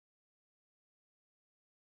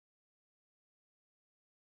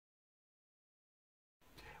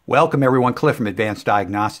Welcome everyone, Cliff from Advanced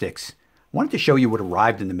Diagnostics. I wanted to show you what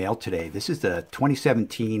arrived in the mail today. This is the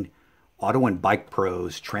 2017 Auto and Bike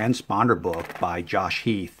Pros Transponder book by Josh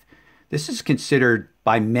Heath. This is considered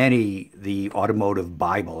by many the automotive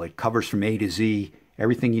Bible. It covers from A to Z.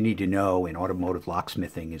 Everything you need to know in automotive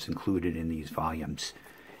locksmithing is included in these volumes.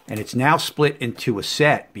 And it's now split into a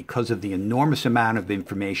set because of the enormous amount of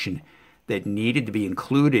information that needed to be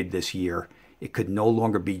included this year. It could no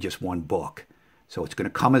longer be just one book. So it's going to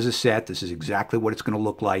come as a set. This is exactly what it's going to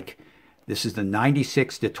look like. This is the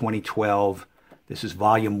 96 to 2012. This is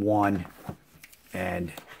volume 1.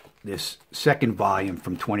 And this second volume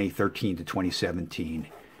from 2013 to 2017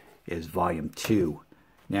 is volume 2.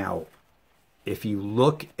 Now, if you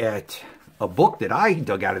look at a book that I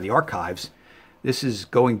dug out of the archives, this is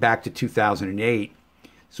going back to 2008.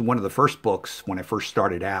 This is one of the first books when I first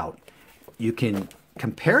started out. You can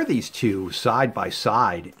compare these two side by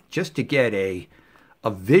side just to get a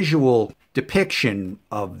visual depiction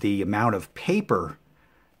of the amount of paper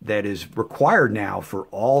that is required now for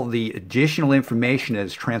all the additional information that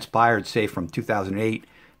has transpired, say, from 2008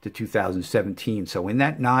 to 2017. So in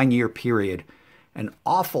that 9-year period, an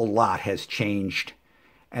awful lot has changed.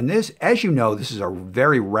 And this, as you know, this is a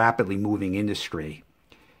very rapidly moving industry.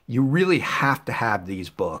 You really have to have these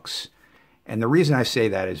books. And the reason I say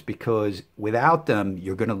that is because without them,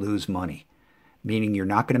 you're going to lose money, meaning you're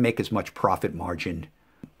not going to make as much profit margin.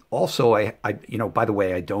 Also, by the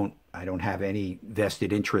way, I don't have any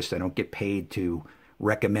vested interest. I don't get paid to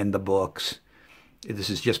recommend the books. This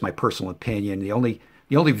is just my personal opinion. The only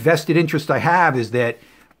vested interest I have is that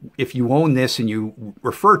if you own this and you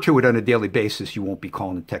refer to it on a daily basis, you won't be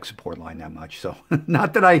calling the tech support line that much. So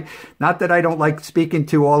not that I don't like speaking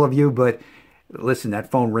to all of you, but listen,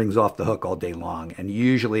 that phone rings off the hook all day long. And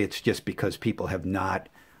usually it's just because people have not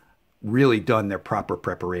really done their proper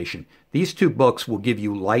preparation. These two books will give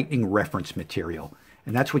you lightning reference material.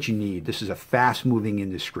 And that's what you need. This is a fast-moving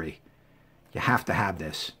industry. You have to have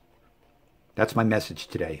this. That's my message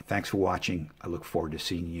today. Thanks for watching. I look forward to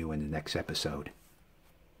seeing you in the next episode.